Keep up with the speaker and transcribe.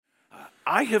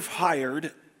I have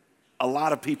hired a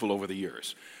lot of people over the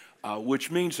years,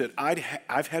 which means that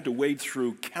I've had to wade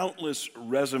through countless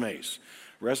resumes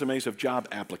of job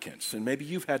applicants. And maybe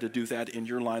you've had to do that in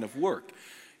your line of work,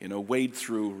 wade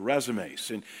through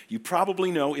resumes. And you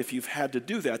probably know, if you've had to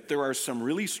do that, there are some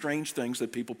really strange things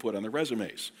that people put on their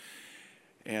resumes.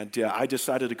 And I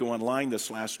decided to go online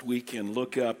this last week and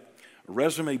look up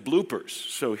resume bloopers.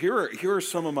 So here are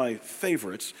some of my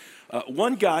favorites.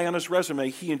 One guy on his resume,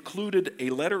 he included a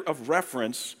letter of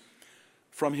reference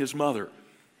from his mother.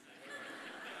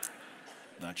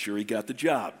 Not sure he got the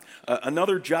job.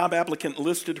 Another job applicant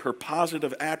listed her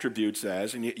positive attributes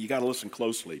as, and you got to listen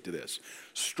closely to this: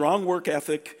 strong work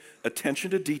ethic,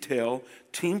 attention to detail,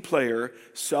 team player,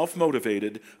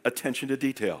 self-motivated, attention to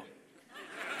detail.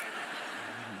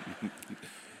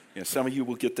 Yeah, some of you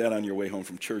will get that on your way home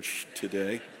from church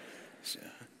today.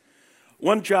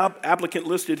 One job applicant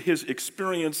listed his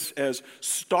experience as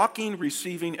stocking,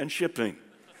 receiving, and shipping.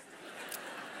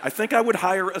 I think I would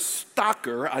hire a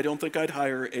stalker. I don't think I'd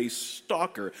hire a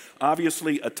stalker.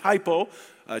 Obviously, a typo,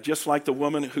 just like the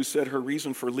woman who said her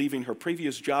reason for leaving her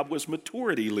previous job was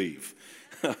maternity leave.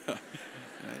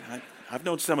 I've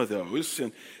known some of those.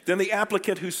 And then the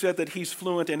applicant who said that he's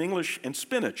fluent in English and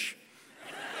spinach.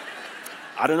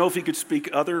 I don't know if he could speak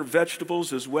other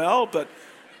vegetables as well,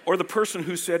 or the person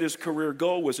who said his career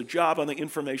goal was a job on the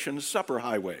information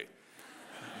superhighway.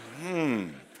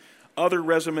 Other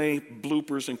resume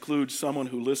bloopers include someone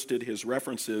who listed his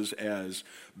references as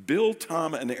Bill,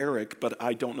 Tom, and Eric, but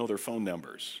I don't know their phone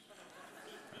numbers.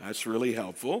 That's really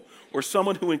helpful. Or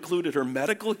someone who included her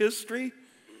medical history.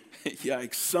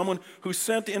 Yikes. Someone who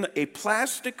sent in a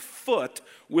plastic foot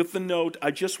with the note, "I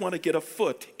just want to get a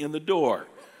foot in the door."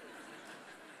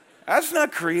 That's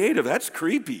not creative, that's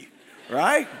creepy,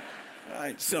 right? All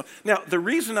right, so now the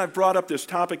reason I brought up this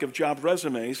topic of job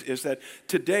resumes is that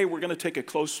today we're going to take a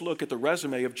close look at the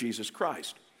resume of Jesus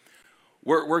Christ.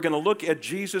 We're going to look at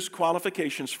Jesus'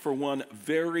 qualifications for one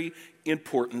very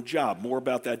important job. More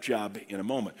about that job in a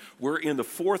moment. We're in the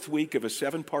 4th week of a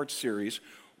 7-part series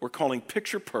we're calling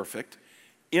Picture Perfect,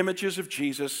 Images of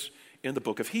Jesus in the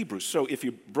book of Hebrews. So if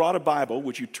you brought a Bible,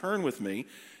 would you turn with me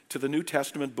to the New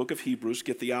Testament book of Hebrews,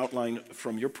 get the outline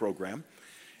from your program.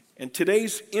 And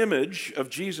today's image of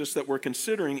Jesus that we're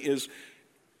considering is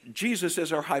Jesus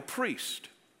as our high priest.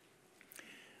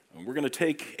 And we're going to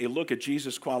take a look at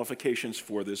Jesus' qualifications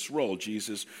for this role,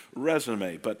 Jesus'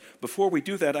 resume. But before we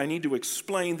do that, I need to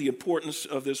explain the importance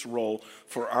of this role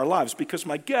for our lives, because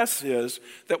my guess is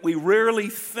that we rarely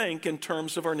think in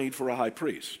terms of our need for a high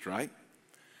priest, right?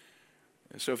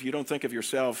 And so if you don't think of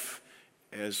yourself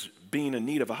as being in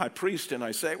need of a high priest, and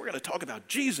I say, we're going to talk about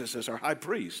Jesus as our high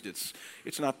priest,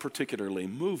 it's not particularly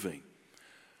moving.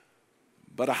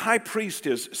 But a high priest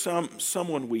is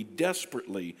someone we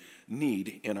desperately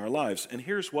need in our lives, and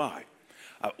here's why.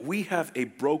 We have a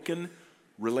broken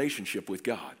relationship with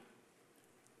God.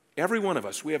 Every one of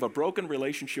us, we have a broken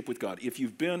relationship with God. If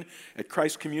you've been at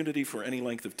Christ Community for any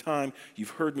length of time, you've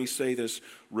heard me say this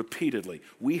repeatedly.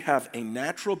 We have a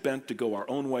natural bent to go our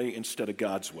own way instead of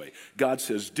God's way. God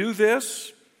says, do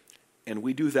this, and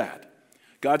we do that.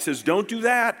 God says, don't do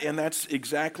that, and that's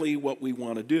exactly what we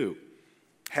want to do.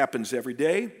 Happens every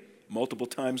day, multiple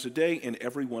times a day, in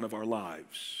every one of our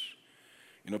lives.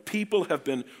 People have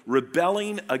been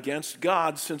rebelling against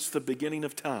God since the beginning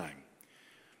of time.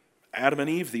 Adam and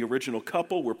Eve, the original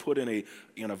couple, were put in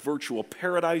a virtual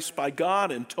paradise by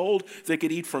God and told they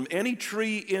could eat from any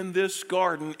tree in this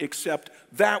garden except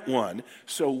that one.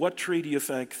 So what tree do you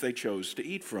think they chose to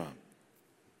eat from?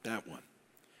 That one.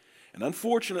 And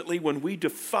unfortunately, when we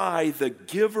defy the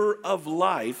giver of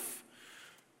life,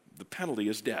 the penalty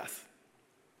is death.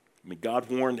 God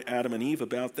warned Adam and Eve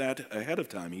about that ahead of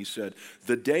time. He said,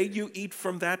 the day you eat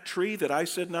from that tree that I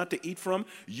said not to eat from,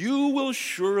 you will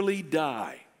surely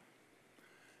die.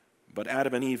 But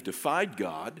Adam and Eve defied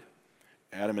God.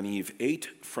 Adam and Eve ate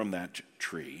from that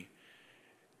tree.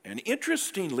 And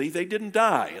interestingly, they didn't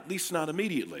die, at least not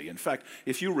immediately. In fact,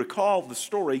 if you recall the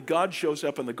story, God shows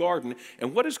up in the garden,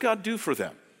 and what does God do for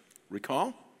them?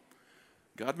 Recall?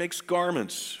 God makes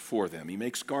garments for them. He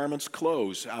makes garments,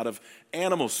 clothes, out of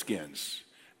animal skins,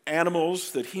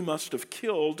 animals that he must have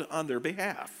killed on their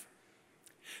behalf.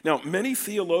 Now, many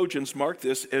theologians mark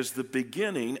this as the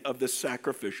beginning of the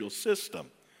sacrificial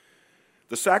system.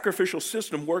 The sacrificial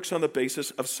system works on the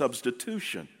basis of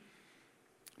substitution.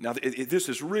 Now, this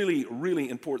is really, really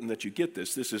important that you get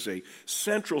this. This is a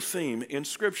central theme in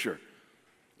Scripture.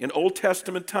 In Old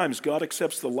Testament times, God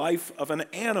accepts the life of an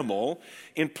animal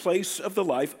in place of the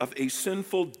life of a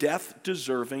sinful,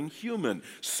 death-deserving human.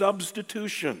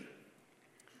 Substitution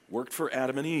worked for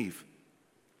Adam and Eve.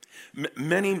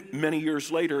 Many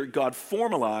years later, God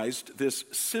formalized this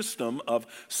system of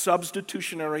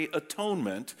substitutionary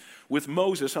atonement with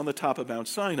Moses on the top of Mount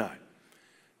Sinai.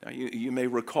 Now, you may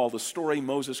recall the story.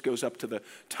 Moses goes up to the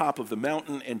top of the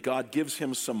mountain, and God gives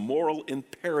him some moral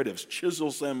imperatives,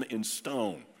 chisels them in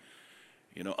stone,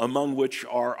 among which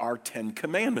are our 10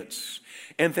 commandments.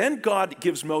 And then God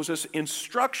gives Moses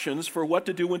instructions for what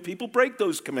to do when people break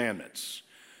those commandments.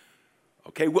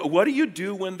 Okay, what do you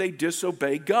do when they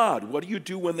disobey God? What do you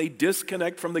do when they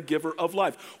disconnect from the giver of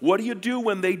life? What do you do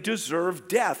when they deserve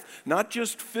death? Not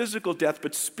just physical death,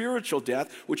 but spiritual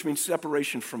death, which means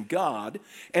separation from God,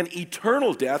 and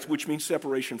eternal death, which means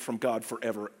separation from God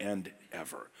forever and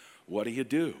ever. What do you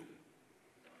do?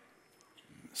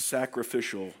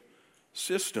 Sacrificial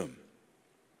system.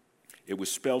 It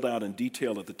was spelled out in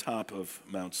detail at the top of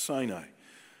Mount Sinai.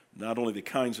 Not only the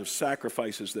kinds of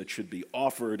sacrifices that should be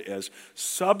offered as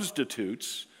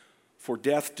substitutes for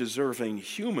death-deserving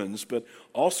humans, but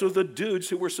also the dudes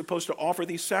who were supposed to offer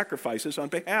these sacrifices on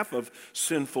behalf of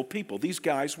sinful people. These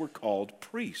guys were called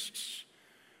priests.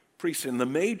 Priests, and the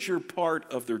major part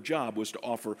of their job was to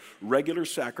offer regular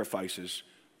sacrifices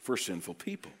for sinful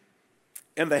people.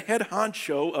 And the head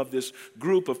honcho of this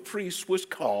group of priests was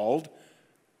called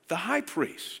the high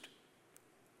priest.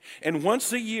 And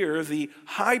once a year, the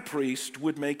high priest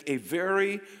would make a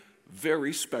very,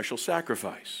 very special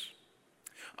sacrifice.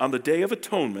 On the Day of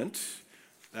Atonement,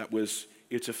 that was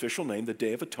its official name, the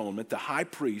Day of Atonement, the high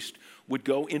priest would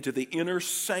go into the inner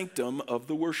sanctum of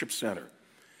the worship center.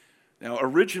 Now,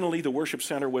 originally, the worship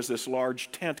center was this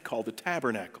large tent called the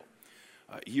tabernacle.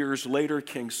 Years later,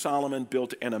 King Solomon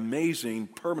built an amazing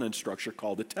permanent structure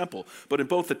called the temple. But in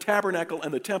both the tabernacle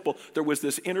and the temple, there was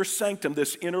this inner sanctum,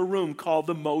 this inner room called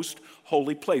the most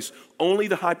holy place. Only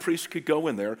the high priest could go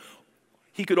in there.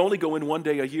 He could only go in one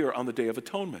day a year on the Day of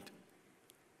Atonement.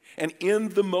 And in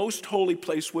the most holy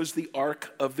place was the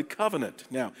Ark of the Covenant.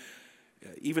 Now,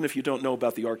 even if you don't know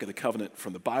about the Ark of the Covenant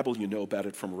from the Bible, you know about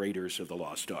it from Raiders of the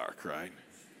Lost Ark, right?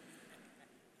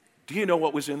 Do you know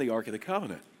what was in the Ark of the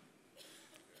Covenant?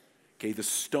 Okay, the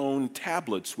stone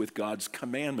tablets with God's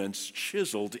commandments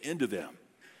chiseled into them.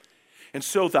 And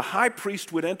so the high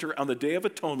priest would enter on the Day of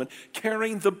Atonement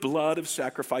carrying the blood of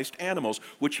sacrificed animals,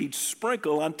 which he'd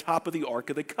sprinkle on top of the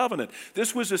Ark of the Covenant.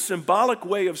 This was a symbolic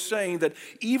way of saying that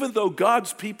even though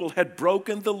God's people had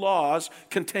broken the laws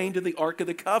contained in the Ark of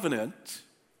the Covenant,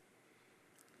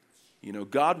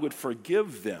 God would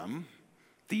forgive them,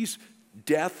 these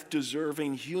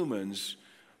death-deserving humans,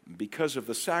 because of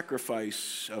the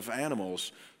sacrifice of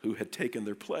animals who had taken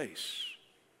their place.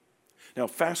 Now,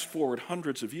 fast forward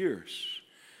hundreds of years,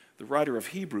 the writer of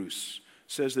Hebrews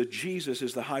says that Jesus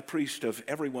is the high priest of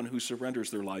everyone who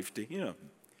surrenders their life to him.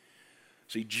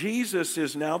 See, Jesus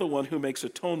is now the one who makes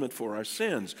atonement for our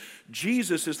sins.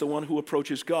 Jesus is the one who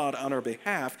approaches God on our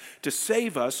behalf to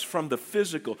save us from the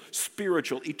physical,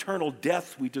 spiritual, eternal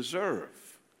death we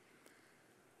deserve.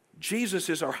 Jesus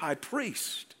is our high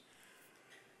priest.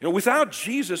 Without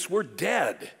Jesus, we're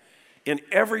dead in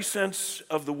every sense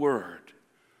of the word.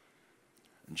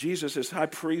 Jesus as high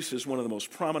priest is one of the most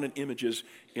prominent images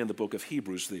in the book of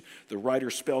Hebrews. The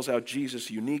writer spells out Jesus'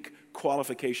 unique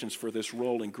qualifications for this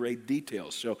role in great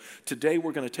detail. So today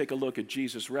we're going to take a look at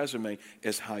Jesus' resume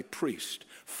as high priest.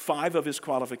 5 of his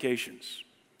qualifications.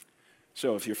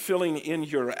 So if you're filling in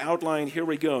your outline, here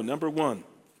we go. Number 1,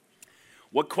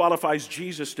 what qualifies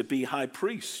Jesus to be high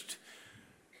priest?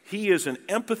 He is an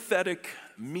empathetic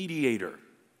mediator.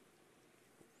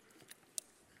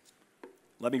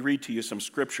 Let me read to you some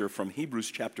scripture from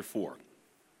Hebrews chapter 4.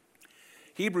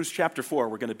 Hebrews chapter 4,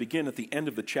 we're going to begin at the end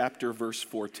of the chapter, verse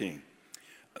 14.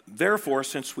 Therefore,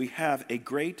 since we have a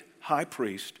great high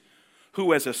priest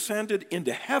who has ascended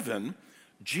into heaven,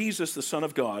 Jesus, the Son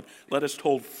of God, let us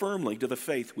hold firmly to the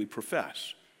faith we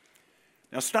profess.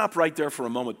 Now stop right there for a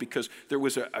moment, because there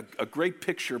was a great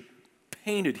picture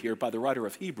painted here by the writer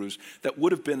of Hebrews that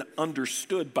would have been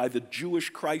understood by the Jewish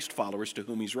Christ followers to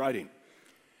whom he's writing.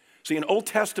 See, in Old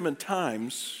Testament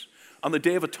times, on the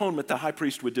Day of Atonement, the high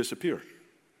priest would disappear.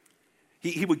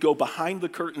 He would go behind the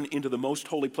curtain into the most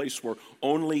holy place where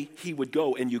only he would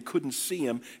go, and you couldn't see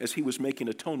him as he was making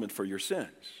atonement for your sins.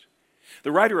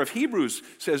 The writer of Hebrews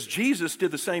says Jesus did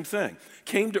the same thing.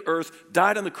 Came to earth,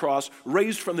 died on the cross,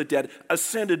 raised from the dead,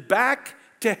 ascended back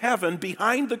to heaven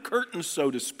behind the curtain,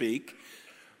 so to speak,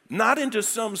 not into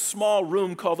some small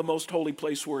room called the most holy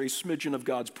place where a smidgen of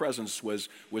God's presence was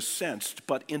sensed,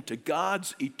 but into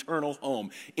God's eternal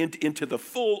home, into the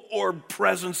full orb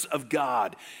presence of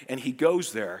God. And he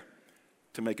goes there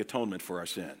to make atonement for our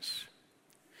sins.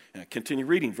 Now, continue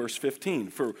reading, verse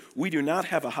 15. For we do not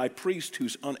have a high priest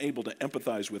who's unable to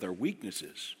empathize with our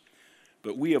weaknesses,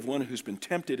 But we have one who's been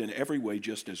tempted in every way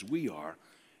just as we are,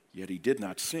 yet he did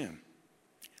not sin.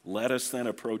 Let us then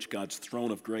approach God's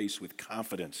throne of grace with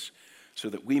confidence so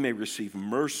that we may receive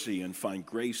mercy and find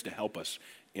grace to help us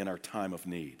in our time of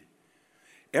need.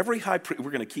 Every high priest,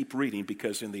 we're going to keep reading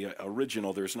because in the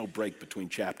original there's no break between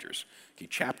chapters. Okay,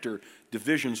 chapter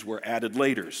divisions were added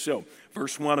later. So,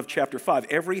 verse 1 of chapter 5,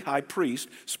 every high priest,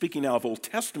 speaking now of Old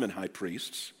Testament high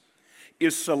priests,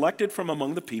 is selected from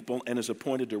among the people and is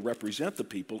appointed to represent the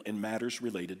people in matters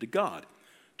related to God,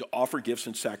 to offer gifts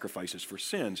and sacrifices for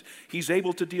sins. He's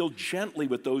able to deal gently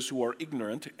with those who are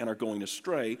ignorant and are going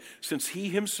astray, since he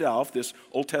himself, this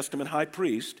Old Testament high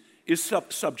priest, is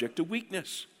subject to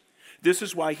weakness. This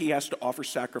is why he has to offer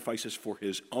sacrifices for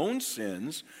his own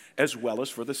sins as well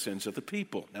as for the sins of the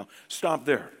people. Now, stop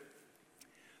there.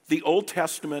 The Old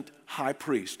Testament high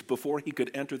priest, before he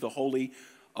could enter the Holy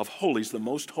of Holies, the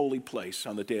most holy place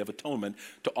on the Day of Atonement,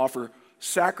 to offer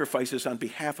sacrifices on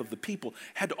behalf of the people,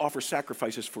 had to offer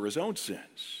sacrifices for his own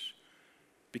sins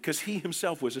because he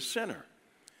himself was a sinner.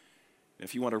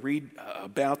 If you want to read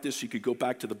about this, you could go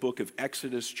back to the book of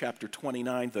Exodus, chapter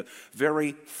 29. The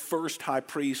very first high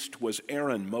priest was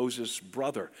Aaron, Moses'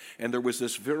 brother. And there was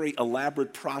this very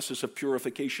elaborate process of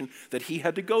purification that he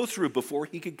had to go through before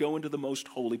he could go into the most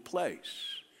holy place.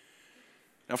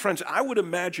 Now, friends, I would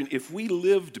imagine if we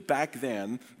lived back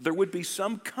then, there would be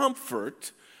some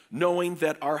comfort knowing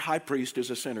that our high priest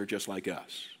is a sinner just like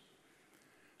us.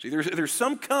 See, there's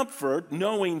some comfort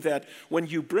knowing that when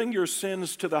you bring your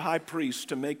sins to the high priest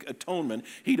to make atonement,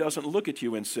 he doesn't look at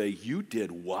you and say, "You did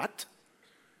what?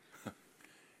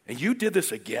 And you did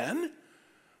this again?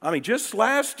 I mean, just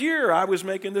last year I was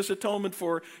making this atonement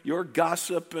for your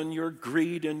gossip and your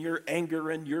greed and your anger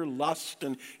and your lust,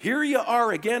 and here you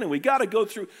are again, and we got to go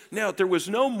through." Now, there was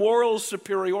no moral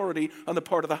superiority on the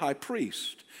part of the high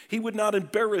priest. He would not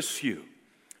embarrass you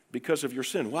because of your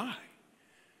sin. Why?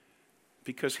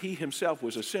 Because he himself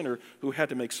was a sinner who had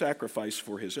to make sacrifice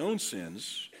for his own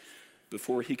sins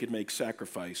before he could make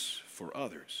sacrifice for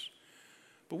others.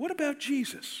 But what about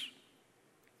Jesus?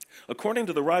 According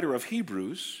to the writer of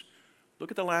Hebrews,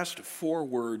 look at the last four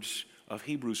words of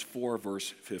Hebrews 4, verse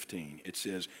 15. It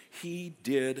says, "He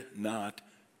did not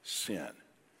sin."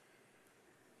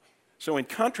 So in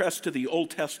contrast to the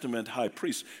Old Testament high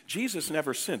priest, Jesus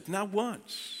never sinned, not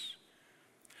once.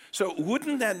 So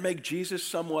wouldn't that make Jesus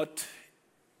somewhat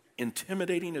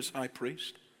intimidating as high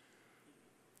priest?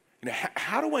 Now,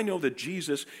 how do I know that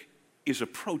Jesus is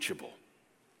approachable?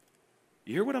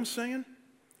 You hear what I'm saying?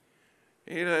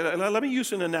 Let me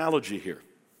use an analogy here.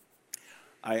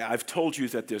 I've told you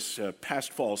that this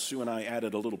past fall, Sue and I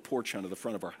added a little porch onto the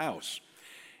front of our house.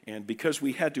 And because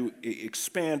we had to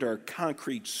expand our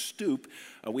concrete stoop,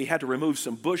 we had to remove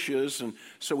some bushes. And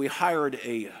so we hired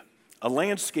a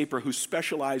landscaper who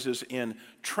specializes in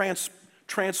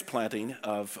transplanting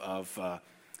of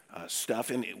stuff,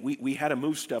 and we had to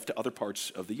move stuff to other parts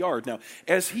of the yard. Now,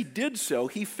 as he did so,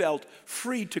 he felt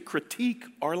free to critique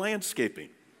our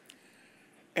landscaping.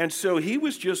 And so he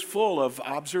was just full of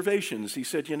observations. He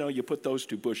said, you put those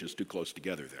two bushes too close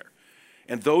together there.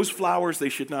 And those flowers, they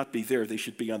should not be there. They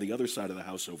should be on the other side of the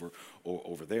house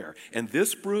over there. And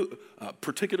this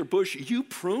particular bush, you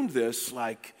pruned this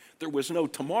like there was no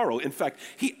tomorrow. In fact,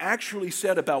 he actually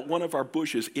said about one of our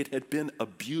bushes, it had been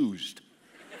abused.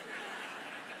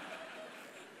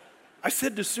 I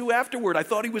said to Sue afterward, I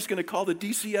thought he was going to call the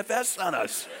DCFS on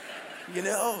us.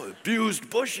 Abused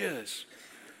bushes.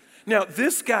 Now,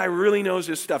 this guy really knows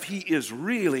his stuff. He is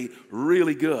really,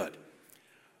 really good.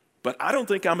 But I don't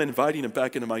think I'm inviting him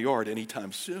back into my yard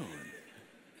anytime soon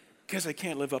because I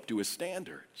can't live up to his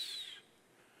standards.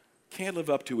 Can't live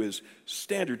up to his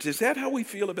standards. Is that how we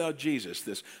feel about Jesus,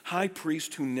 this high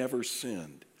priest who never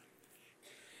sinned?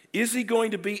 Is he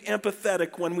going to be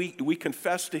empathetic when we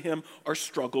confess to him our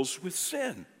struggles with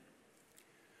sin?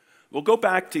 We'll go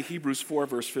back to Hebrews 4,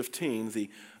 verse 15, the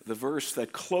verse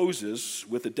that closes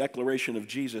with the declaration of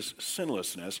Jesus'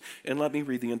 sinlessness. And let me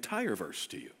read the entire verse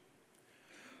to you.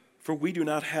 "For we do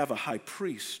not have a high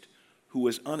priest who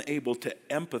is unable to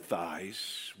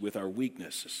empathize with our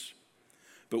weaknesses,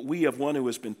 but we have one who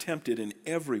has been tempted in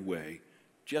every way,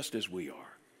 just as we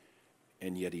are,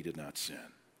 and yet he did not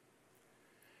sin."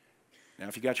 Now,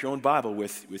 if you got your own Bible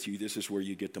with you, this is where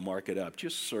you get to mark it up.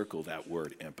 Just circle that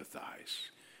word,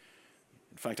 empathize.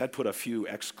 In fact, I'd put a few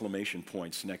exclamation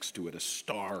points next to it, a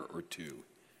star or two.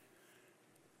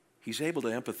 He's able to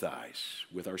empathize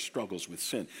with our struggles with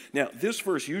sin. Now, this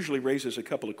verse usually raises a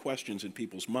couple of questions in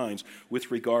people's minds with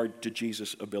regard to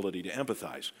Jesus' ability to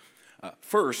empathize.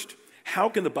 First, how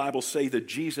can the Bible say that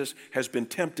Jesus has been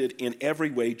tempted in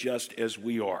every way just as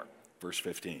we are? Verse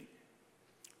 15.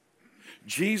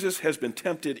 Jesus has been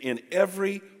tempted in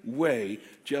every way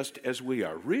just as we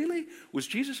are. Really? Was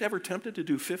Jesus ever tempted to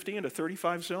do 50 in a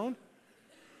 35 zone?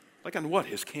 Like on what,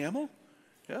 his camel?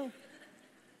 Yeah.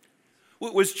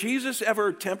 Was Jesus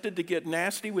ever tempted to get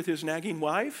nasty with his nagging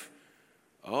wife?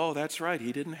 Oh, that's right,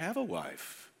 he didn't have a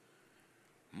wife.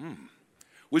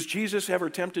 Was Jesus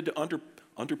ever tempted to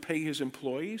underpay his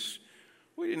employees?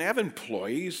 Well, he didn't have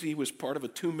employees. He was part of a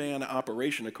two-man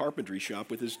operation, a carpentry shop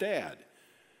with his dad.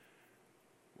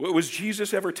 Was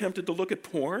Jesus ever tempted to look at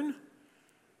porn?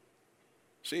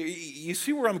 See, you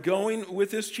see where I'm going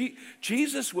with this?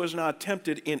 Jesus was not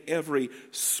tempted in every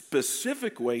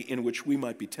specific way in which we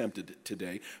might be tempted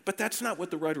today, but that's not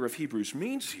what the writer of Hebrews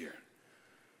means here.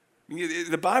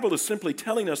 The Bible is simply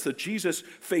telling us that Jesus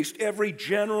faced every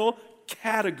general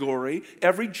category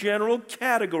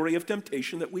of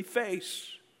temptation that we face.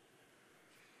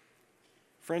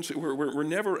 Friends, we're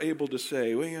never able to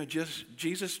say, well,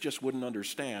 Jesus just wouldn't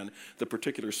understand the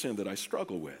particular sin that I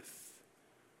struggle with.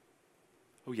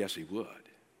 Oh, yes, he would.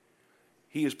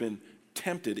 He has been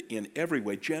tempted in every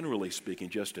way, generally speaking,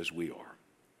 just as we are.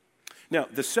 Now,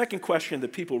 the second question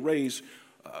that people raise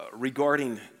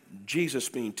regarding Jesus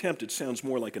being tempted sounds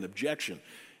more like an objection.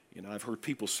 You know, I've heard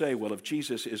people say, well, if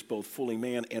Jesus is both fully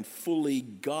man and fully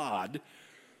God,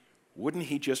 wouldn't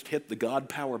he just hit the God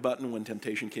power button when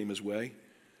temptation came his way?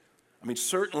 I mean,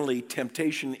 certainly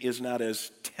temptation is not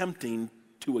as tempting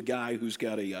to a guy who's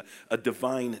got a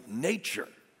divine nature.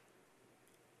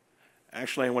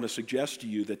 Actually, I want to suggest to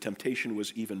you that temptation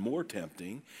was even more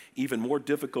tempting, even more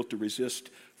difficult to resist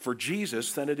for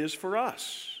Jesus than it is for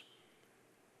us.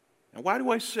 Now, why do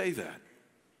I say that?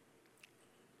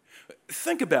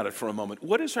 Think about it for a moment.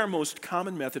 What is our most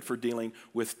common method for dealing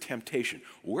with temptation?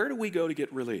 Where do we go to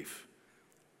get relief?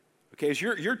 Okay, as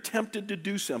you're tempted to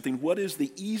do something, what is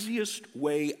the easiest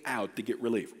way out to get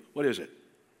relief? What is it?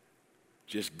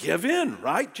 Just give in,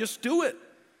 right? Just do it.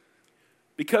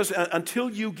 Because until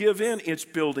you give in, it's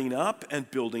building up and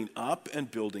building up and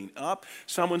building up.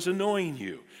 Someone's annoying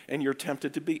you, and you're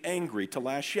tempted to be angry, to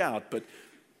lash out, but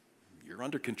you're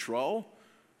under control.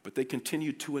 But they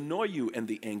continue to annoy you, and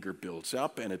the anger builds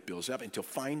up, and it builds up until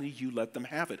finally you let them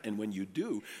have it. And when you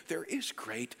do, there is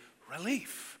great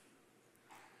relief.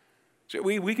 So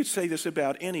we could say this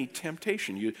about any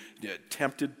temptation. You're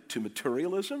tempted to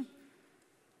materialism?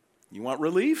 You want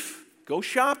relief? Go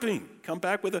shopping. Come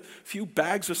back with a few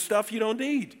bags of stuff you don't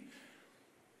need.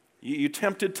 You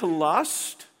tempted to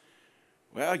lust?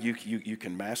 Well, you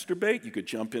can masturbate. You could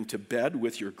jump into bed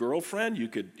with your girlfriend.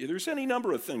 There's any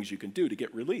number of things you can do to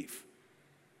get relief.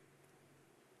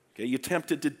 Okay, you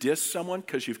tempted to diss someone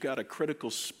because you've got a critical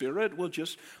spirit? Well,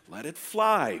 just let it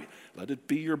fly. Let it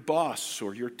be your boss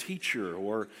or your teacher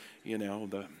or,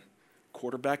 the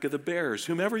quarterback of the Bears,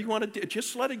 whomever you want to,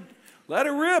 just let it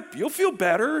rip. You'll feel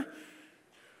better.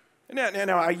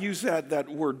 Now, I use that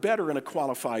word better in a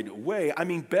qualified way. I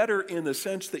mean better in the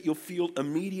sense that you'll feel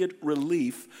immediate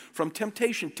relief from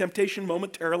temptation. Temptation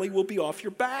momentarily will be off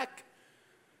your back.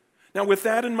 Now, with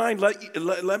that in mind,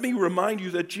 let me remind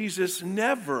you that Jesus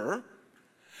never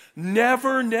gave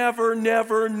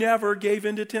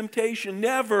in to temptation.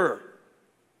 Never.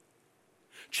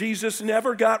 Jesus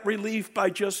never got relief by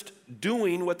just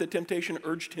doing what the temptation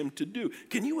urged him to do.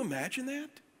 Can you imagine that?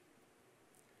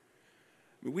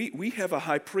 We have a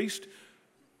high priest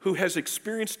who has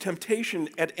experienced temptation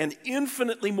at an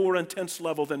infinitely more intense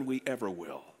level than we ever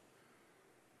will.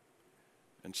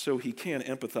 And so he can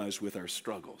empathize with our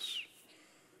struggles,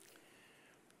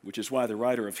 which is why the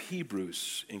writer of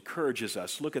Hebrews encourages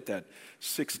us. Look at that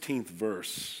 16th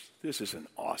verse. This is an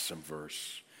awesome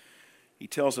verse. He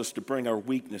tells us to bring our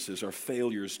weaknesses, our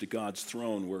failures to God's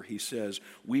throne, where he says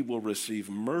we will receive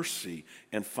mercy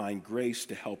and find grace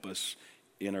to help us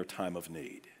in our time of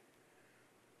need.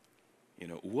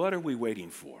 What are we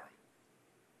waiting for?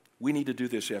 We need to do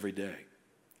this every day.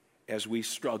 As we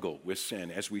struggle with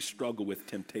sin, as we struggle with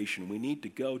temptation, we need to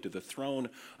go to the throne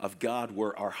of God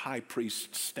where our high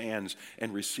priest stands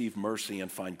and receive mercy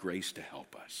and find grace to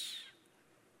help us.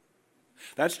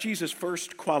 That's Jesus'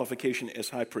 first qualification as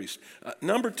high priest.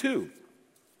 Number two,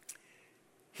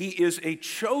 he is a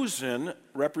chosen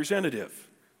representative.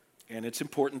 And it's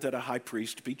important that a high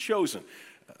priest be chosen.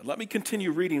 Let me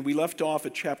continue reading. We left off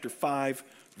at chapter 5,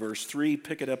 verse 3.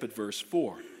 Pick it up at verse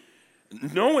 4.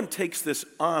 No one takes this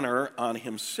honor on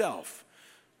himself,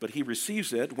 but he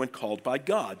receives it when called by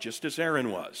God, just as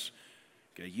Aaron was.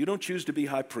 Okay, you don't choose to be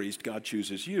high priest, God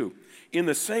chooses you. In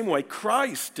the same way,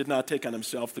 Christ did not take on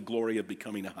himself the glory of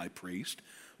becoming a high priest,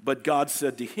 but God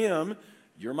said to him,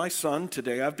 "You're my son,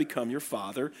 today I've become your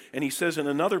father." And he says in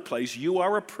another place, "You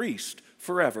are a priest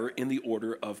forever in the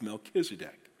order of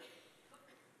Melchizedek."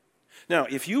 Now,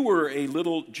 if you were a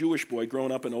little Jewish boy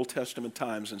growing up in Old Testament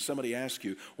times and somebody asked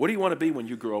you, what do you want to be when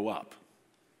you grow up?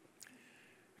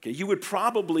 Okay, you would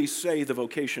probably say the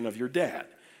vocation of your dad.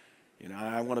 You know,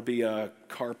 I want to be a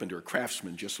carpenter, a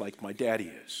craftsman, just like my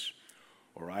daddy is.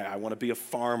 Or I want to be a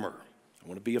farmer. I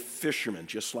want to be a fisherman,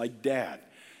 just like Dad.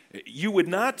 You would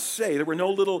not say, there were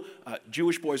no little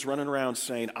Jewish boys running around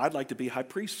saying, I'd like to be high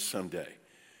priest someday.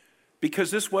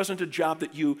 Because this wasn't a job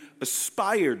that you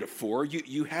aspired for.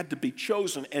 You had to be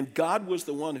chosen, and God was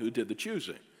the one who did the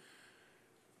choosing.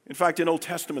 In fact, in Old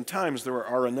Testament times, there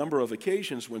are a number of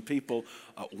occasions when people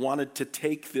wanted to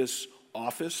take this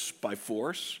office by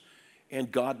force,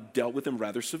 and God dealt with them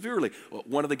rather severely.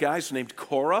 One of the guys named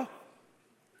Korah,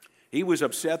 he was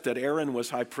upset that Aaron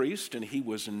was high priest and he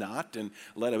was not, and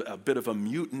led a bit of a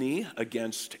mutiny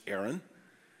against Aaron.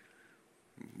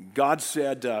 God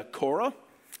said, Korah,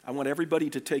 I want everybody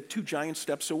to take 2 giant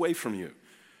steps away from you.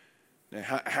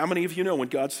 Now, how many of you know when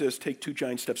God says take 2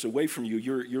 giant steps away from you,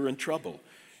 you're in trouble?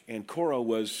 And Korah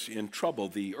was in trouble.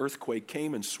 The earthquake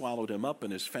came and swallowed him up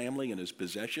and his family and his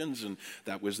possessions, and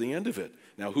that was the end of it.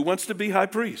 Now, who wants to be high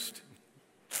priest?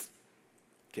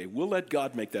 Okay, we'll let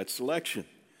God make that selection.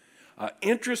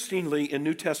 Interestingly, in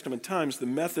New Testament times, the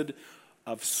method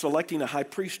of selecting a high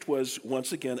priest was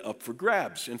once again up for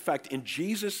grabs. In fact, in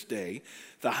Jesus' day,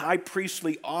 the high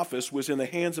priestly office was in the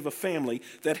hands of a family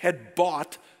that had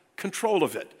bought control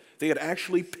of it. They had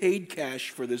actually paid cash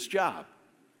for this job.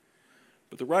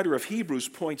 But the writer of Hebrews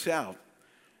points out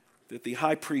that the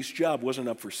high priest job wasn't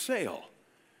up for sale,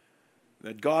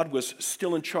 that God was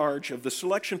still in charge of the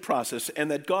selection process,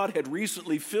 and that God had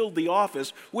recently filled the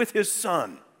office with his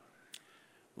Son.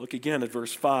 Look again at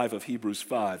verse 5 of Hebrews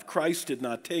 5. Christ did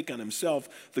not take on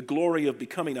himself the glory of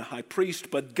becoming a high priest,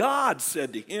 but God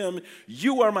said to him,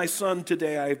 you are my son,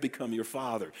 today I have become your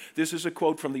father. This is a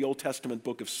quote from the Old Testament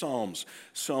book of Psalms,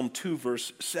 Psalm 2,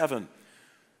 verse 7.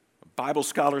 Bible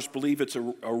scholars believe it's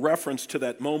a reference to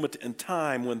that moment in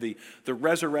time when the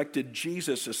resurrected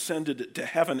Jesus ascended to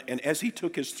heaven, and as he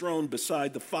took his throne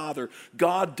beside the Father,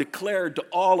 God declared to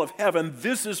all of heaven,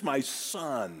 this is my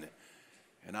son,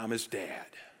 and I'm his dad.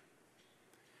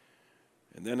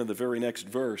 And then in the very next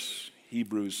verse,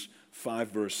 Hebrews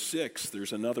 5, verse 6,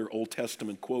 there's another Old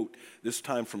Testament quote, this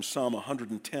time from Psalm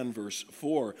 110, verse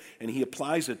 4, and he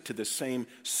applies it to the same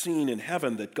scene in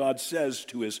heaven that God says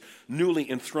to his newly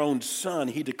enthroned son.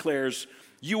 He declares,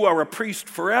 you are a priest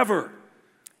forever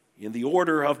in the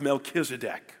order of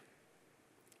Melchizedek.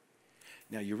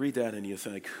 Now you read that and you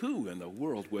think, who in the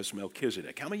world was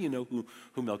Melchizedek? How many of you know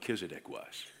who Melchizedek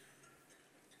was?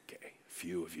 Okay, a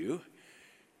few of you.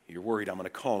 You're worried I'm going to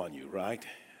call on you, right?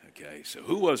 Okay, so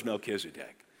who was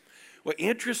Melchizedek? Well,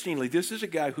 interestingly, this is a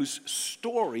guy whose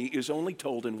story is only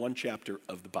told in one chapter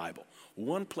of the Bible.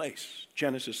 One place,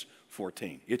 Genesis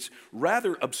 14. It's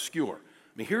rather obscure.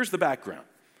 I mean, here's the background.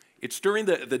 It's during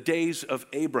the days of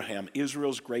Abraham,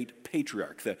 Israel's great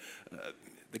patriarch, the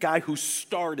guy who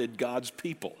started God's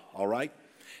people, all right?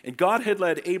 And God had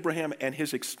led Abraham and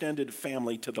his extended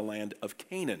family to the land of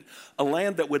Canaan, a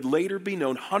land that would later be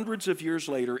known, hundreds of years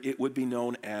later, it would be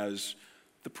known as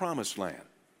the Promised Land.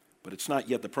 But it's not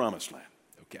yet the Promised Land,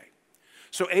 okay?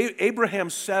 So Abraham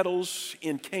settles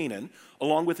in Canaan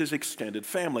along with his extended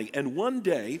family. And one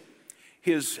day,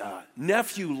 his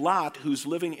nephew Lot, who's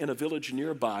living in a village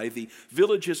nearby, the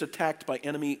village is attacked by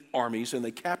enemy armies, and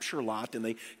they capture Lot, and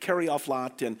they carry off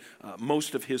Lot and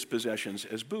most of his possessions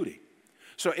as booty.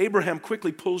 So Abraham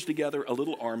quickly pulls together a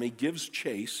little army, gives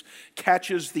chase,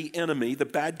 catches the enemy, the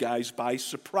bad guys, by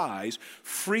surprise,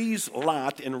 frees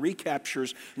Lot, and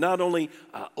recaptures not only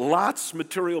Lot's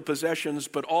material possessions,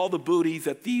 but all the booty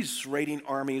that these raiding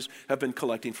armies have been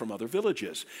collecting from other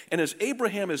villages. And as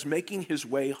Abraham is making his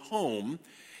way home,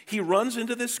 he runs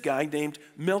into this guy named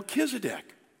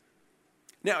Melchizedek.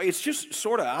 Now, it's just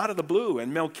sort of out of the blue,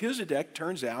 and Melchizedek,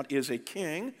 turns out, is a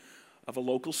king of a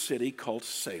local city called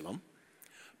Salem.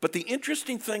 But the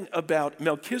interesting thing about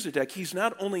Melchizedek, he's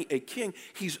not only a king,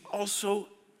 he's also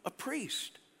a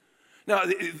priest. Now,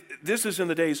 this is in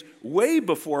the days way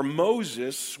before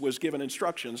Moses was given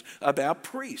instructions about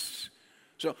priests.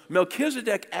 So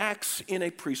Melchizedek acts in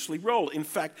a priestly role. In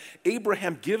fact,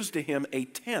 Abraham gives to him a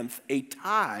tenth, a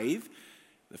tithe,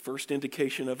 the first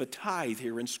indication of a tithe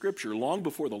here in Scripture, long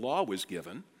before the law was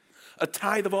given, a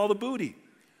tithe of all the booty.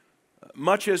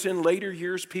 Much as in later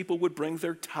years, people would bring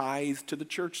their tithe to the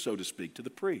church, so to speak, to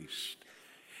the priest.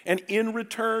 And in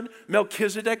return,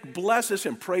 Melchizedek blesses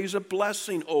him, prays a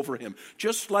blessing over him,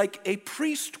 just like a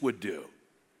priest would do.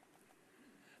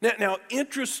 Now,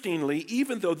 interestingly,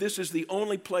 even though this is the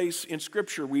only place in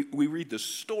Scripture we read the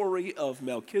story of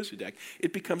Melchizedek,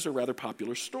 it becomes a rather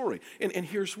popular story. And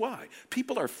here's why.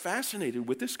 People are fascinated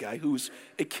with this guy who's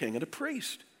a king and a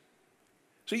priest.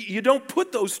 So you don't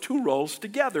put those two roles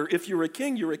together. If you're a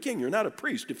king, you're a king. You're not a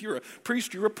priest. If you're a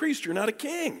priest, you're a priest. You're not a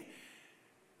king.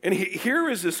 And here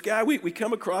is this guy we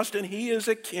come across, and he is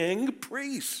a king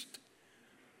priest.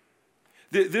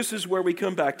 This is where we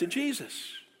come back to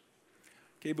Jesus.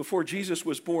 Okay, before Jesus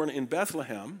was born in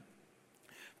Bethlehem,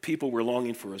 people were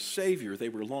longing for a Savior. They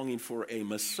were longing for a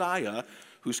Messiah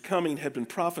whose coming had been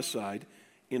prophesied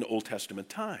in Old Testament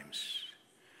times.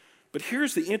 But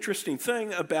here's the interesting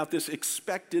thing about this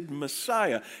expected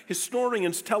Messiah.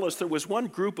 Historians tell us there was one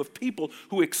group of people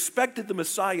who expected the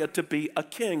Messiah to be a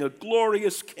king, a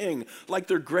glorious king, like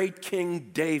their great King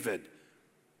David.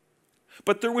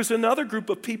 But there was another group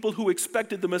of people who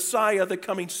expected the Messiah, the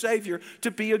coming Savior, to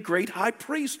be a great high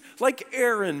priest, like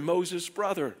Aaron, Moses'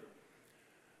 brother.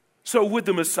 So would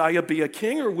the Messiah be a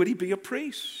king or would he be a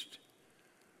priest?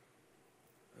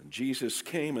 And Jesus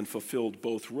came and fulfilled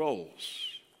both roles.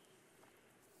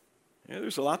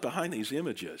 There's a lot behind these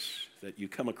images that you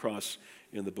come across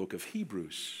in the book of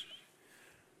Hebrews.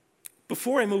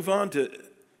 Before I move on to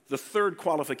the third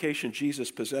qualification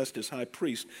Jesus possessed as high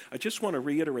priest, I just want to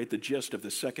reiterate the gist of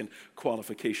the second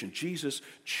qualification, Jesus'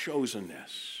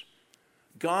 chosenness.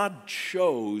 God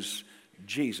chose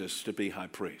Jesus to be high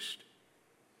priest.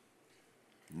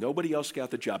 Nobody else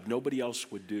got the job. Nobody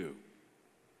else would do.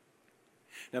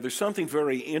 Now, there's something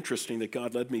very interesting that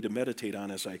God led me to meditate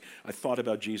on as I thought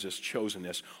about Jesus'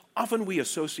 chosenness. Often we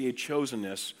associate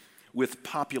chosenness with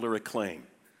popular acclaim.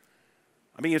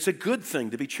 I mean, it's a good thing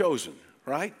to be chosen,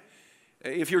 right?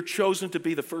 If you're chosen to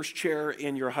be the first chair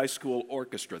in your high school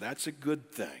orchestra, that's a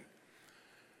good thing.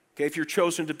 Okay, if you're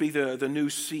chosen to be the new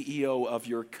CEO of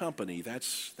your company,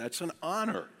 that's an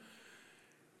honor.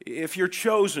 If you're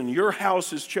chosen, your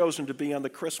house is chosen to be on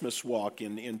the Christmas walk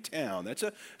in town, it's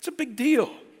a big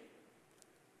deal.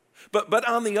 But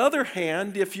on the other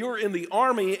hand, if you're in the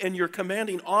army and your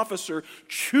commanding officer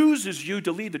chooses you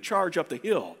to lead the charge up the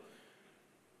hill,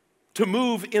 to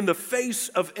move in the face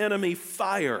of enemy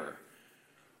fire,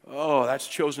 oh, that's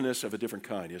chosenness of a different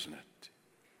kind, isn't it?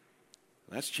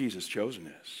 That's Jesus'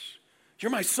 chosenness.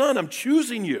 You're my son, I'm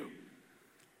choosing you.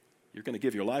 You're going to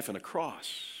give your life on a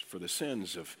cross for the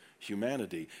sins of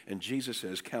humanity. And Jesus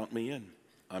says, count me in.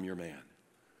 I'm your man.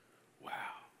 Wow.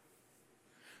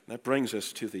 That brings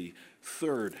us to the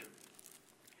third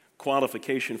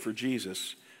qualification for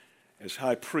Jesus as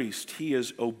high priest. He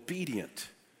is obedient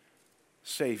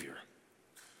Savior.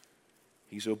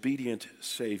 He's obedient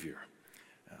Savior.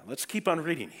 Let's keep on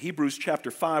reading. Hebrews chapter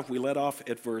 5, we let off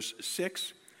at verse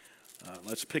 6.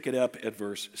 Let's pick it up at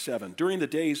verse 7. During the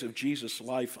days of Jesus'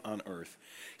 life on earth,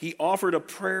 he offered up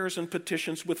prayers and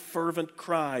petitions with fervent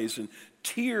cries and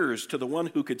tears to the one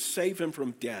who could save him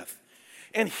from death.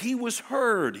 And he was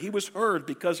heard. He was heard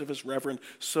because of his reverent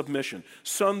submission.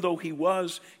 Son though he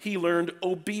was, he learned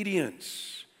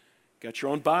obedience. Got your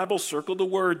own Bible? Circle the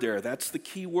word there. That's the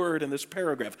key word in this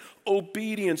paragraph.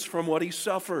 Obedience from what he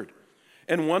suffered.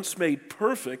 And once made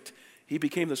perfect, he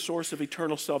became the source of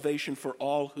eternal salvation for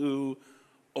all who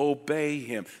obey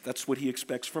him. That's what he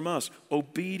expects from us,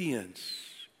 obedience.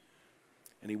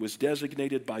 And he was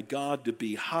designated by God to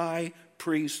be high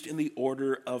priest in the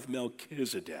order of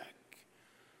Melchizedek.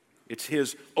 It's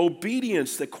his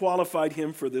obedience that qualified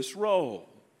him for this role.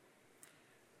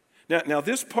 Now,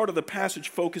 this part of the passage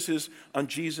focuses on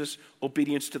Jesus'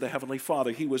 obedience to the Heavenly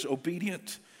Father. He was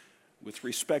obedient with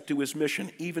respect to his mission,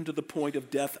 even to the point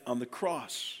of death on the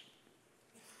cross.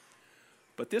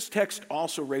 But this text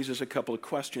also raises a couple of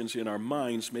questions in our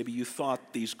minds. Maybe you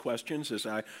thought these questions as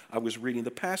I was reading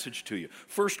the passage to you.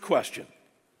 First question,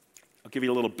 I'll give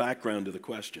you a little background to the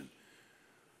question.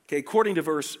 Okay, according to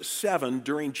verse 7,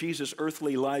 during Jesus'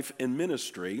 earthly life and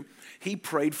ministry, he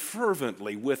prayed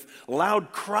fervently with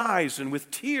loud cries and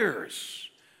with tears.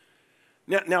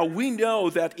 Now, we know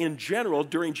that in general,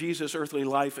 during Jesus' earthly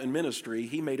life and ministry,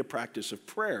 he made a practice of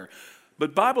prayer.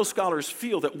 But Bible scholars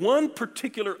feel that one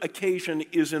particular occasion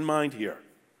is in mind here,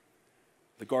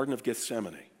 the Garden of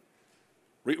Gethsemane.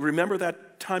 Remember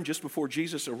that time just before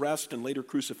Jesus' arrest and later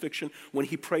crucifixion when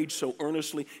he prayed so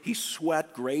earnestly? He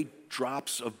sweat great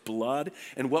drops of blood.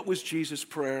 And what was Jesus'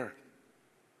 prayer?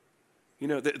 You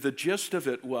know, the gist of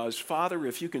it was, Father,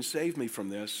 if you can save me from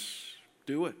this,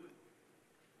 do it.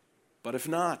 But if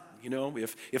not, you know,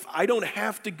 if I don't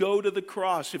have to go to the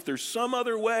cross, if there's some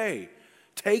other way,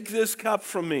 take this cup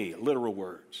from me, literal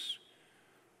words.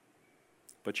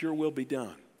 But your will be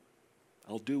done.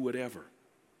 I'll do whatever.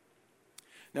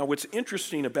 Now, what's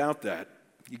interesting about that,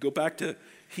 You go back to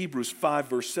Hebrews 5,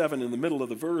 verse 7, in the middle of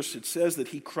the verse, it says that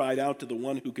he cried out to the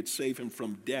one who could save him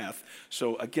from death.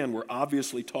 So again, we're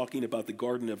obviously talking about the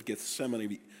Garden of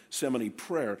Gethsemane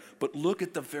prayer. But look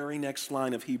at the very next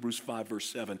line of Hebrews 5, verse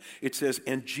 7. It says,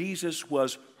 and Jesus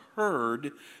was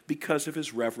heard because of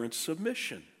his reverent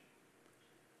submission.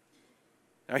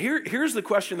 Now here's the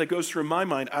question that goes through my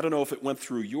mind. I don't know if it went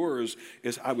through yours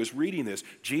as I was reading this.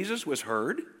 Jesus was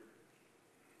heard?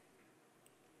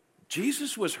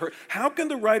 Jesus was heard. How can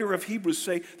the writer of Hebrews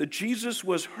say that Jesus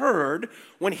was heard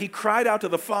when he cried out to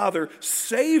the Father,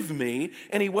 save me,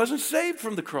 and he wasn't saved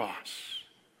from the cross?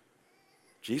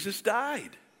 Jesus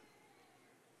died.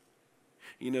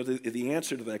 You know, the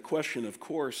answer to that question, of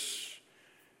course,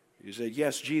 is that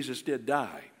yes, Jesus did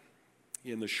die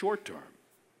in the short term.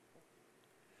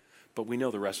 But we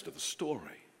know the rest of the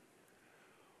story.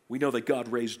 We know that God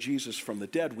raised Jesus from the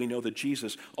dead. We know that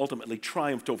Jesus ultimately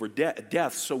triumphed over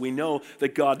death. So we know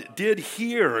that God did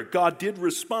hear, God did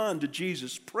respond to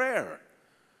Jesus' prayer.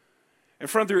 And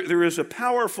friend, there is a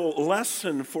powerful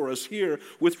lesson for us here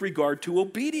with regard to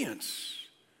obedience.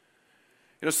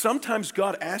 You know, sometimes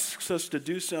God asks us to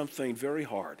do something very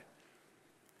hard.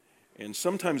 And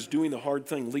sometimes doing the hard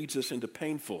thing leads us into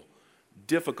painful,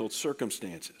 difficult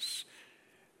circumstances.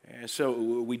 And so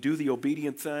we do the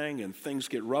obedient thing and things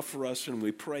get rough for us and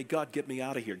we pray, God, get me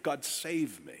out of here. God,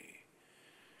 save me.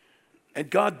 And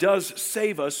God does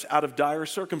save us out of dire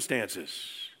circumstances,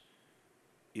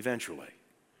 eventually.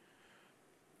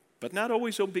 But not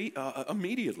always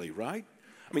immediately, right?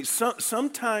 I mean,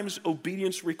 sometimes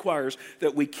obedience requires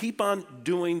that we keep on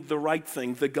doing the right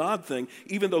thing, the God thing,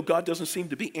 even though God doesn't seem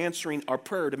to be answering our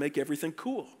prayer to make everything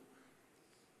cool.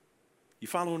 You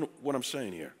following what I'm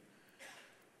saying here?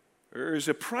 There is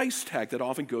a price tag that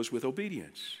often goes with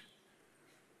obedience.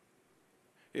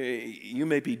 You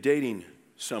may be dating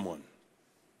someone,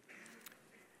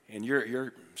 and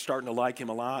you're starting to like him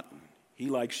a lot, and he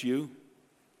likes you.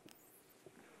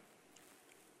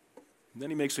 And then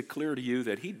he makes it clear to you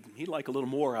that he'd like a little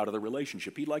more out of the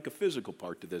relationship. He'd like a physical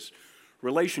part to this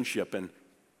relationship, and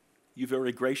you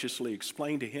very graciously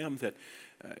explain to him that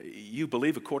you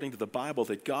believe, according to the Bible,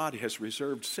 that God has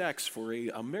reserved sex for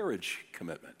a marriage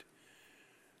commitment.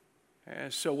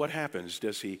 So what happens?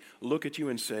 Does he look at you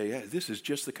and say, this is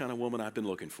just the kind of woman I've been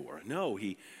looking for? No,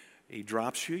 he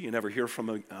drops you, you never hear from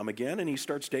him again, and he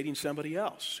starts dating somebody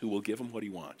else who will give him what he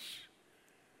wants.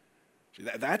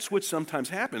 That's what sometimes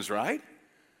happens, right?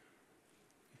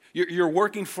 You're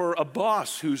working for a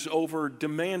boss who's over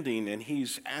demanding and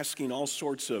he's asking all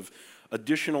sorts of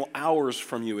additional hours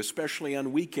from you, especially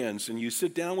on weekends, and you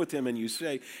sit down with him and you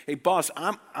say, hey boss,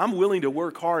 I'm willing to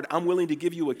work hard. I'm willing to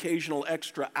give you occasional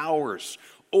extra hours,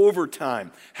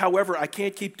 overtime. However, I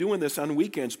can't keep doing this on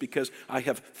weekends because I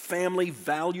have family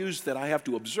values that I have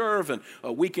to observe, and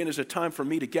a weekend is a time for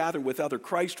me to gather with other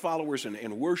Christ followers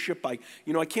and worship. I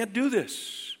can't do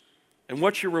this. And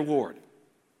what's your reward?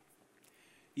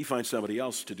 You find somebody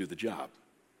else to do the job,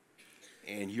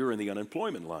 and you're in the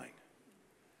unemployment line.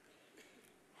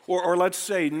 Or let's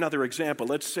say, another example,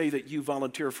 let's say that you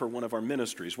volunteer for one of our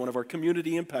ministries, one of our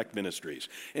community impact ministries,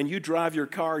 and you drive your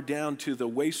car down to the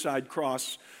Wayside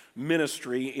Cross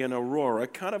ministry in Aurora,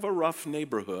 kind of a rough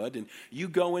neighborhood, and you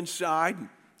go inside,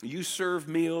 you serve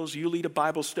meals, you lead a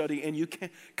Bible study, and you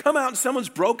come out and someone's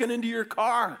broken into your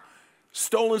car,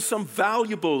 stolen some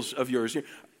valuables of yours.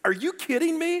 Are you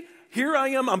kidding me? Here I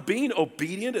am, I'm being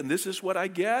obedient, and this is what I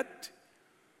get?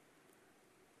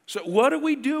 So what do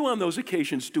we do on those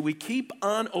occasions? Do we keep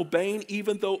on obeying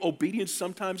even though obedience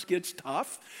sometimes gets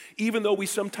tough? Even though we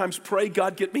sometimes pray,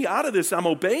 God, get me out of this, I'm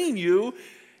obeying you,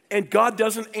 and God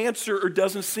doesn't answer or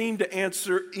doesn't seem to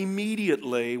answer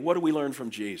immediately. What do we learn from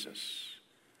Jesus?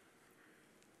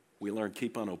 We learn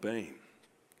keep on obeying.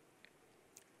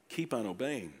 Keep on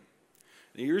obeying.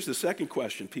 And here's the second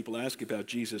question people ask about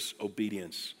Jesus'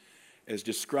 obedience as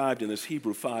described in this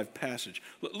Hebrew 5 passage.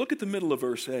 Look at the middle of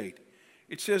verse 8.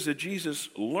 It says that Jesus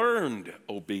learned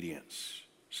obedience.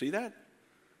 See that?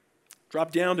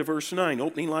 Drop down to verse 9.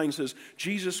 Opening line says,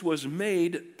 Jesus was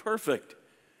made perfect.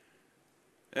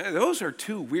 Those are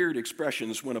two weird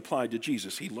expressions when applied to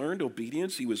Jesus. He learned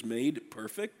obedience. He was made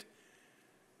perfect.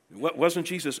 Wasn't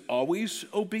Jesus always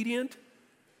obedient?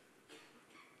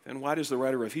 Then why does the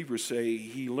writer of Hebrews say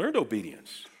he learned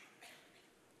obedience?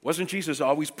 Wasn't Jesus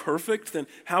always perfect? Then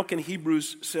how can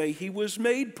Hebrews say he was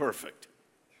made perfect?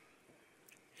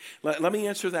 Let me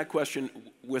answer that question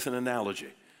with an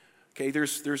analogy. Okay,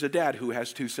 there's a dad who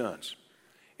has two sons.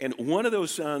 And one of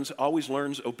those sons always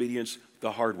learns obedience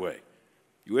the hard way.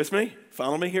 You with me?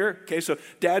 Follow me here? Okay, so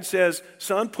dad says,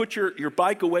 son, put your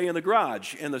bike away in the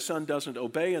garage. And the son doesn't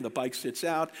obey, and the bike sits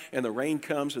out, and the rain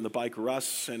comes, and the bike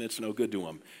rusts, and it's no good to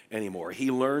him anymore. He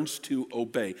learns to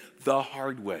obey the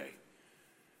hard way.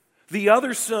 The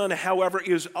other son, however,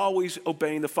 is always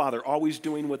obeying the father, always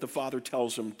doing what the father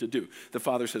tells him to do. The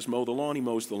father says, mow the lawn, he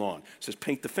mows the lawn. Says,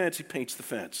 paint the fence, he paints the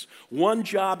fence. One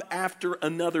job after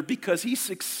another, because he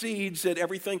succeeds at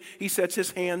everything he sets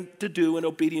his hand to do in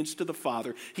obedience to the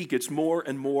father. He gets more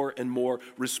and more and more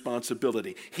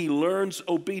responsibility. He learns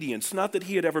obedience. Not that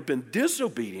he had ever been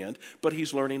disobedient, but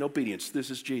he's learning obedience. This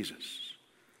is Jesus.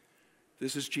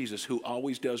 This is Jesus, who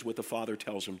always does what the Father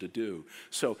tells him to do,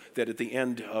 so that at the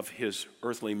end of his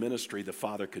earthly ministry, the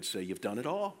Father could say, you've done it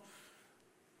all.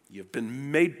 You've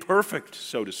been made perfect,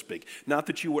 so to speak. Not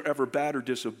that you were ever bad or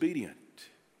disobedient,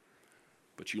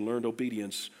 but you learned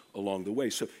obedience along the way.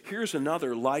 So here's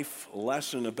another life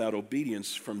lesson about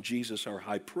obedience from Jesus, our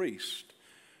high priest.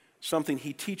 Something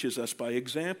he teaches us by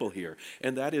example here,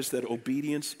 and that is that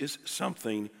obedience is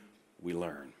something we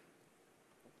learn.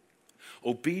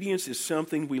 Obedience is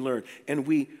something we learn. And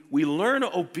we learn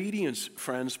obedience,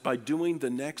 friends, by doing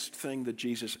the next thing that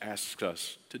Jesus asks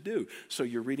us to do. So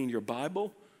you're reading your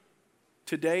Bible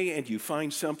today and you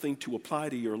find something to apply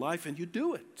to your life and you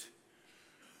do it.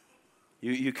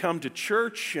 You come to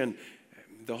church and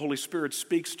the Holy Spirit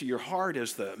speaks to your heart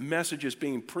as the message is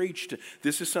being preached.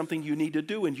 This is something you need to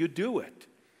do, and you do it.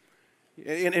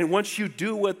 And once you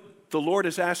do what the Lord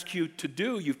has asked you to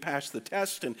do, you've passed the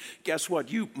test, and guess what?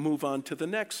 You move on to the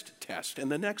next test, and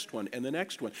the next one, and the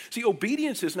next one. See,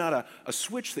 obedience is not a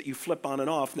switch that you flip on and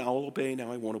off. Now I'll obey,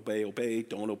 now I won't obey,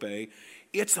 don't obey.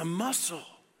 It's a muscle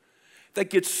that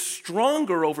gets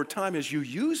stronger over time as you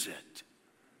use it.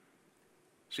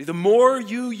 See, the more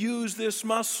you use this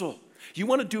muscle, you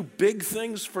want to do big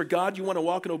things for God, you want to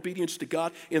walk in obedience to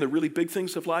God in the really big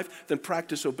things of life, then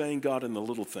practice obeying God in the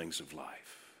little things of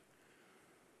life.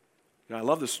 You know, I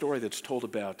love the story that's told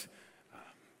about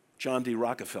John D.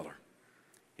 Rockefeller,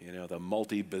 you know, the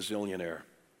multi-bazillionaire.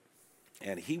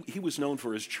 And he was known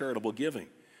for his charitable giving.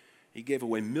 He gave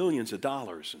away millions of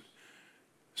dollars. And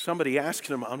somebody asked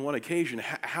him on one occasion,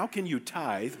 how can you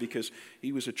tithe? Because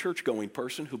he was a church-going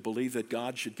person who believed that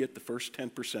God should get the first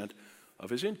 10% of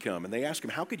his income. And they asked him,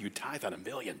 how could you tithe on $1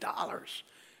 million?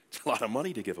 It's a lot of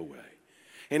money to give away.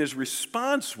 And his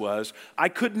response was, I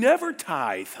could never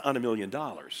tithe on $1 million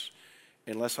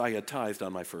unless I had tithed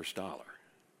on my first dollar.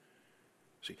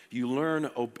 See, you learn,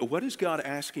 what is God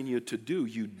asking you to do?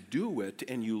 You do it,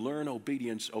 and you learn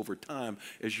obedience over time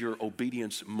as your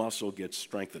obedience muscle gets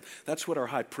strengthened. That's what our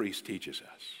high priest teaches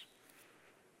us.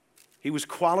 He was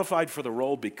qualified for the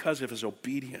role because of his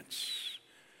obedience.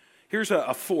 Here's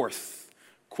a fourth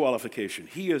qualification.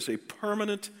 He is a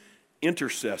permanent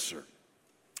intercessor.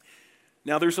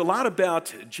 Now, there's a lot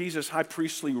about Jesus' high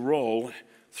priestly role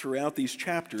throughout these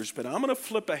chapters, but I'm going to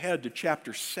flip ahead to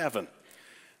chapter 7.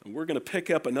 And we're going to pick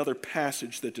up another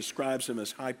passage that describes him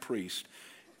as high priest.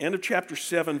 End of chapter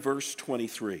 7, verse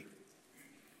 23.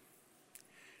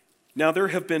 Now, there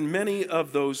have been many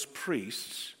of those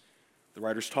priests, the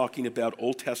writer's talking about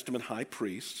Old Testament high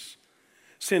priests,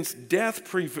 since death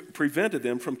prevented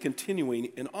them from continuing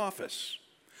in office.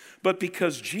 But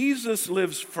because Jesus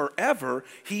lives forever,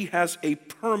 he has a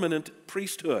permanent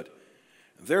priesthood.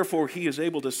 Therefore, he is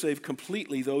able to save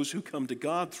completely those who come to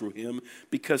God through him,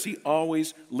 because he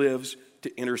always lives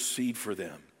to intercede for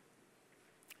them.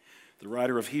 The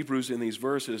writer of Hebrews in these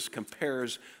verses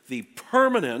compares the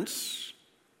permanence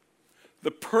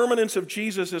of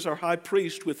Jesus as our high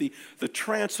priest with the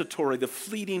transitory, the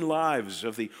fleeting lives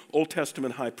of the Old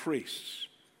Testament high priests.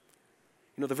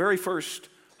 You know, the very first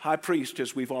high priest,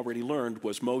 as we've already learned,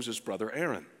 was Moses' brother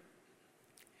Aaron.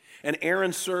 And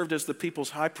Aaron served as the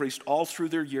people's high priest all through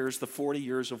their years, the 40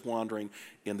 years of wandering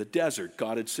in the desert.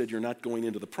 God had said, you're not going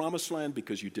into the promised land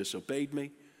because you disobeyed me.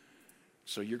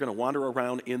 So you're going to wander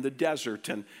around in the desert.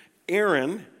 And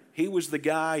Aaron, he was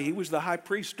the high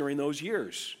priest during those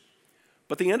years.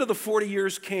 But the end of the 40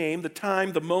 years came,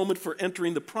 the moment for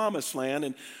entering the promised land.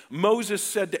 And Moses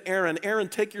said to Aaron, Aaron,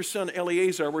 take your son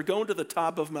Eleazar, we're going to the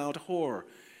top of Mount Hor.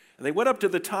 And they went up to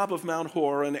the top of Mount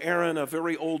Hor, and Aaron, a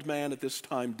very old man at this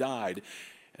time, died.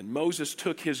 And Moses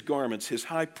took his garments, his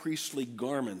high priestly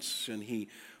garments, and he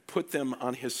put them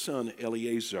on his son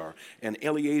Eleazar. And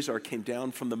Eleazar came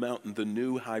down from the mountain, the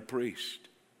new high priest.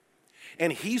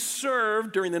 And he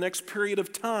served during the next period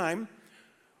of time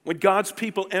when God's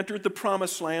people entered the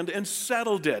promised land and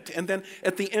settled it. And then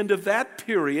at the end of that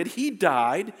period, he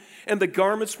died, and the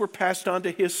garments were passed on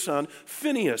to his son,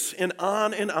 Phinehas, and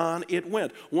on it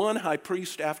went, one high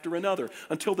priest after another,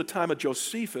 until the time of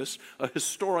Josephus, a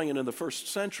historian in the first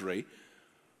century,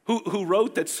 who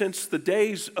wrote that since the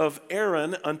days of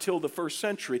Aaron until the first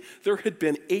century, there had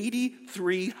been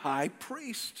 83 high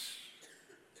priests.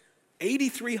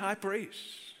 83 high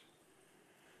priests.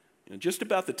 And just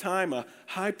about the time a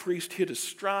high priest hit his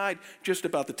stride, just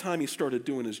about the time he started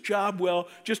doing his job well,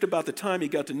 just about the time he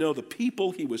got to know the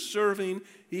people he was serving,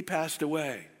 he passed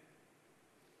away.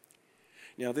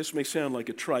 Now, this may sound like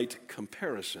a trite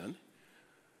comparison,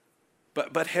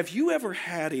 but have you ever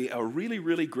had a really,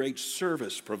 really great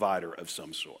service provider of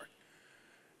some sort?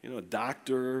 You know, a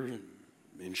doctor,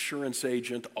 insurance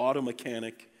agent, auto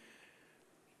mechanic,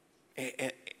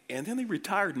 and then they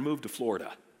retired and moved to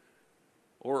Florida.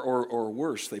 Or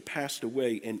worse, they passed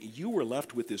away, and you were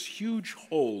left with this huge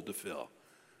hole to fill.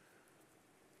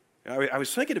 I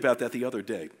was thinking about that the other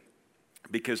day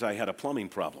because I had a plumbing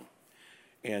problem.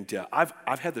 And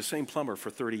I've had the same plumber for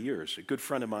 30 years, a good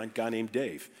friend of mine, a guy named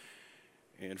Dave.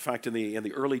 In fact, in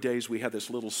the early days, we had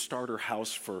this little starter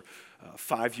house for a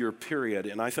 5-year period.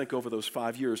 And I think over those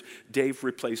 5 years, Dave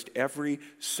replaced every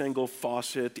single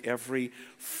faucet, every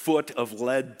foot of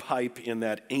lead pipe in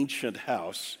that ancient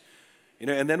house. You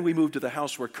know, and then we moved to the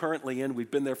house we're currently in. We've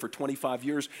been there for 25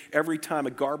 years. Every time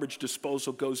a garbage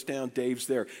disposal goes down, Dave's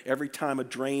there. Every time a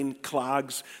drain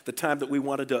clogs, the time that we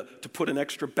wanted to put an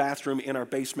extra bathroom in our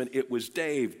basement, it was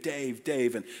Dave.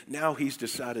 And now he's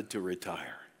decided to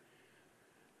retire.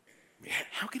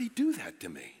 How could he do that to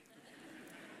me?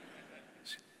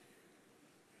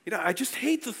 You know, I just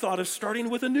hate the thought of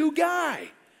starting with a new guy.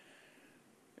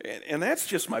 And that's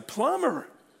just my plumber.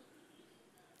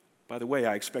 By the way,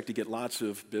 I expect to get lots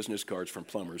of business cards from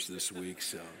plumbers this week.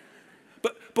 So,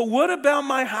 But what about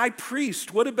my high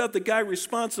priest? What about the guy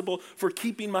responsible for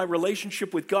keeping my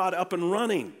relationship with God up and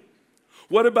running?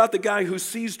 What about the guy who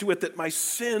sees to it that my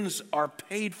sins are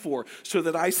paid for so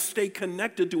that I stay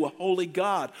connected to a holy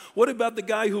God? What about the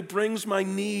guy who brings my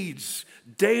needs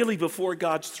daily before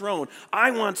God's throne?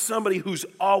 I want somebody who's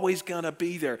always going to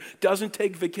be there, doesn't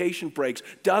take vacation breaks,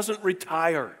 doesn't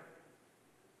retire.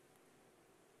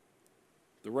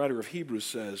 The writer of Hebrews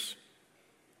says,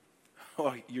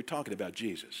 oh, you're talking about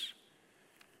Jesus.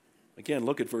 Again,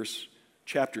 look at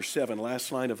chapter 7,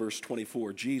 last line of verse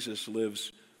 24. Jesus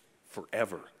lives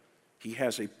forever. He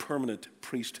has a permanent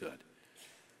priesthood.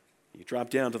 You drop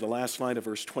down to the last line of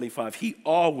verse 25. He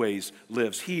always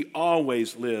lives. He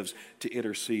always lives to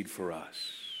intercede for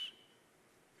us.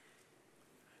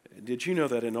 Did you know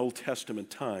that in Old Testament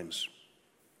times,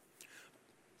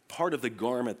 part of the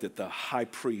garment that the high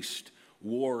priest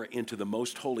wore into the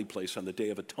most holy place on the Day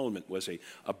of Atonement was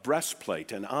a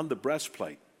breastplate, and on the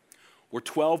breastplate were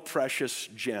 12 precious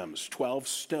gems, 12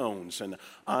 stones, and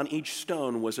on each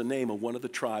stone was a name of one of the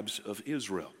tribes of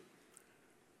Israel.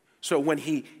 So when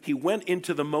he went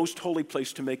into the most holy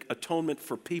place to make atonement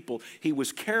for people, he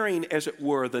was carrying, as it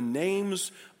were, the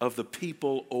names of the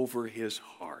people over his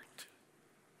heart.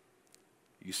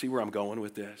 You see where I'm going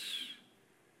with this?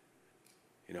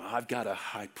 You know, I've got a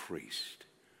high priest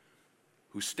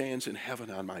who stands in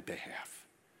heaven on my behalf,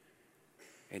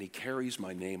 and he carries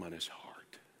my name on his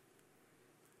heart.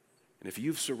 And if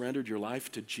you've surrendered your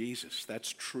life to Jesus,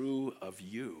 that's true of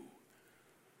you.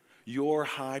 Your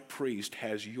high priest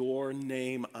has your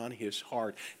name on his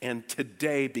heart, and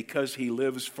today, because he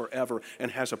lives forever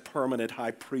and has a permanent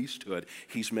high priesthood,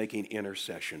 he's making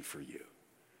intercession for you.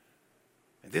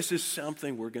 And this is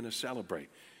something we're going to celebrate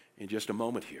in just a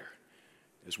moment here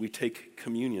as we take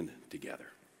communion together.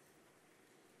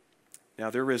 Now,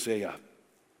 there's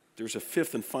a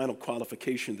fifth and final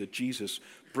qualification that Jesus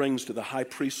brings to the high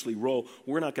priestly role.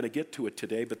 We're not going to get to it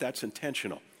today, but that's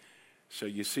intentional. So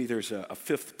you see there's a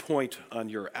fifth point on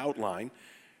your outline,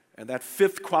 and that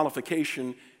fifth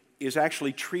qualification is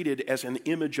actually treated as an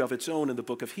image of its own in the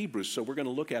book of Hebrews. So we're going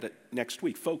to look at it next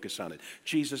week, focus on it.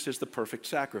 Jesus is the perfect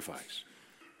sacrifice.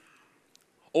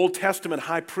 Old Testament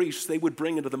high priests, they would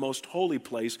bring into the most holy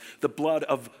place the blood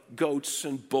of goats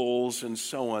and bulls and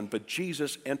so on. But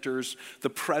Jesus enters the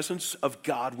presence of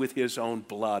God with his own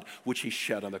blood, which he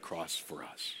shed on the cross for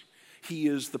us. He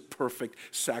is the perfect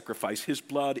sacrifice. His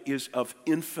blood is of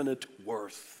infinite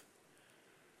worth.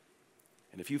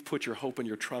 And if you've put your hope and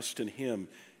your trust in him,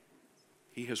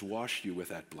 he has washed you with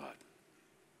that blood.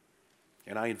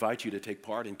 And I invite you to take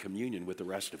part in communion with the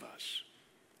rest of us.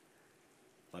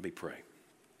 Let me pray.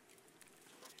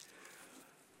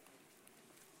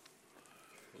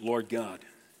 Lord God,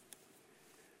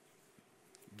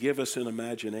 give us an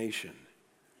imagination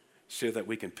so that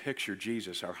we can picture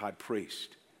Jesus, our high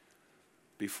priest,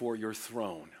 before your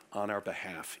throne on our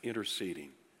behalf, interceding.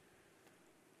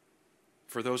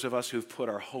 For those of us who've put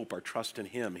our hope, our trust in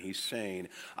him, he's saying,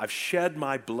 I've shed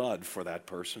my blood for that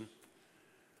person.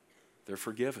 They're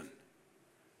forgiven.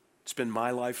 It's been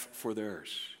my life for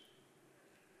theirs.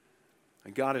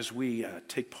 And God, as we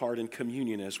take part in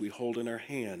communion, as we hold in our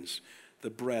hands the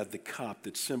bread, the cup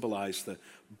that symbolize the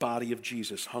body of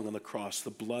Jesus hung on the cross, the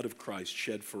blood of Christ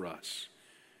shed for us,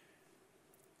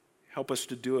 help us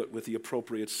to do it with the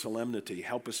appropriate solemnity.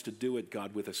 Help us to do it,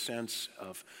 God, with a sense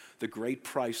of the great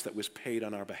price that was paid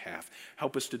on our behalf.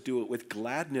 Help us to do it with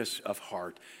gladness of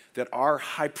heart that our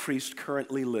high priest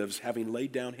currently lives, having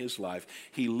laid down his life.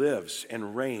 He lives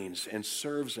and reigns and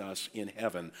serves us in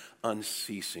heaven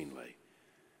unceasingly.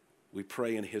 We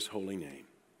pray in his holy name.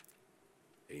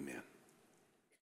 Amen.